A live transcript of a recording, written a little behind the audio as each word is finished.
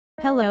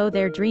Hello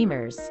there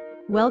dreamers.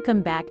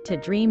 Welcome back to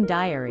Dream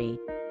Diary.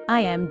 I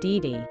am Dee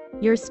Dee,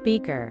 your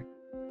speaker.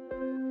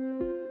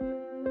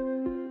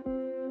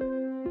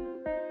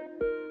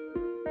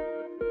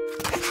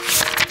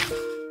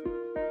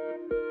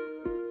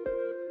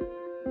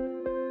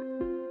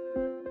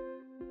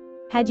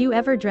 Had you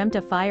ever dreamt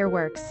of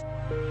fireworks?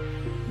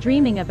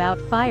 Dreaming about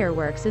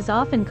fireworks is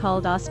often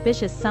called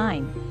auspicious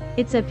sign.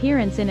 Its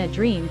appearance in a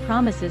dream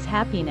promises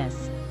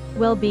happiness,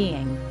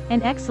 well-being,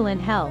 and excellent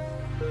health.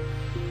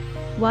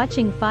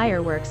 Watching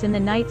fireworks in the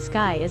night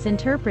sky is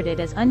interpreted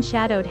as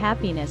unshadowed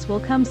happiness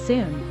will come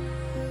soon.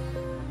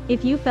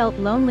 If you felt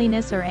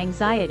loneliness or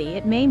anxiety,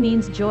 it may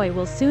mean joy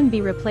will soon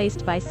be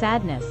replaced by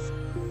sadness.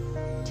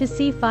 To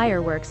see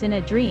fireworks in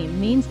a dream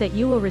means that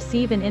you will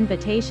receive an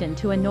invitation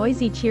to a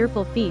noisy,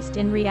 cheerful feast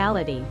in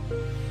reality,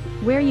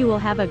 where you will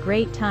have a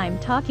great time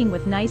talking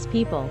with nice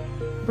people.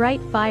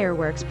 Bright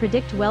fireworks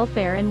predict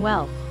welfare and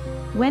wealth.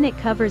 When it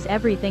covers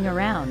everything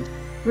around,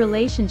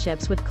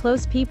 relationships with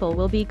close people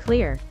will be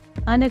clear,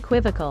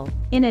 unequivocal.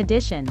 In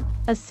addition,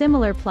 a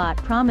similar plot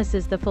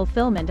promises the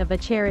fulfillment of a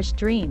cherished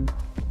dream.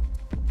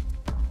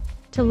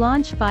 To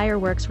launch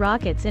fireworks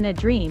rockets in a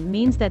dream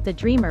means that the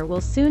dreamer will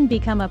soon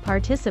become a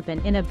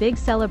participant in a big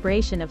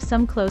celebration of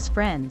some close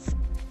friends.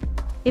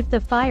 If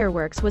the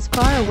fireworks was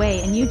far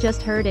away and you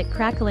just heard it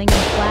crackling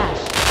and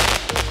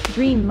flash,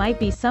 dream might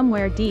be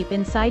somewhere deep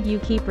inside you.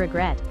 Keep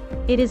regret.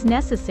 It is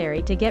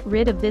necessary to get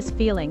rid of this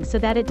feeling so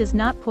that it does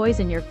not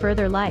poison your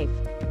further life.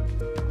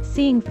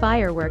 Seeing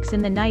fireworks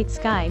in the night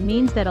sky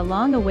means that a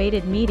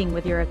long-awaited meeting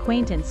with your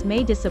acquaintance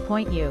may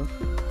disappoint you.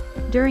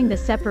 During the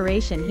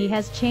separation, he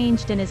has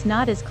changed and is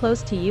not as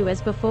close to you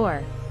as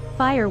before.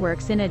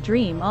 Fireworks in a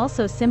dream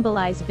also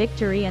symbolize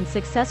victory and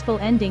successful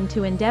ending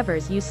to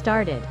endeavors you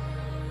started.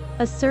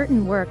 A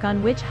certain work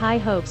on which high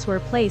hopes were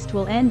placed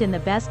will end in the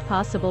best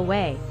possible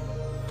way.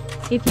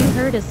 If you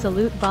heard a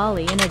salute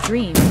volley in a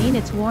dream,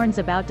 it warns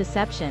about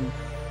deception.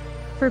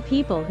 For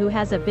people who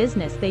has a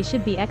business, they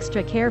should be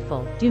extra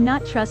careful. Do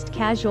not trust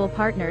casual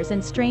partners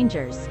and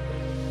strangers.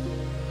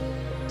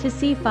 To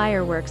see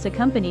fireworks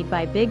accompanied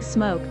by big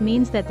smoke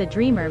means that the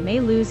dreamer may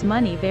lose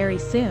money very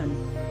soon.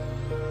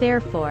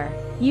 Therefore,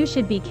 you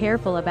should be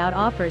careful about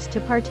offers to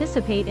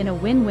participate in a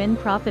win-win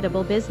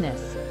profitable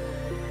business.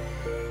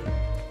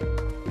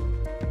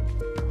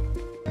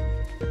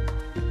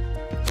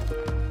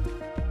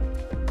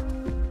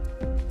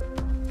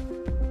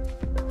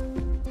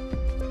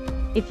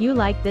 If you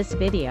like this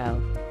video,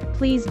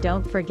 please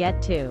don't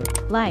forget to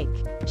like,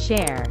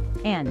 share,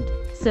 and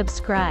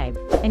subscribe,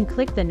 and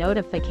click the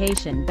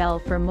notification bell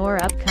for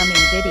more upcoming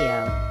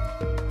video.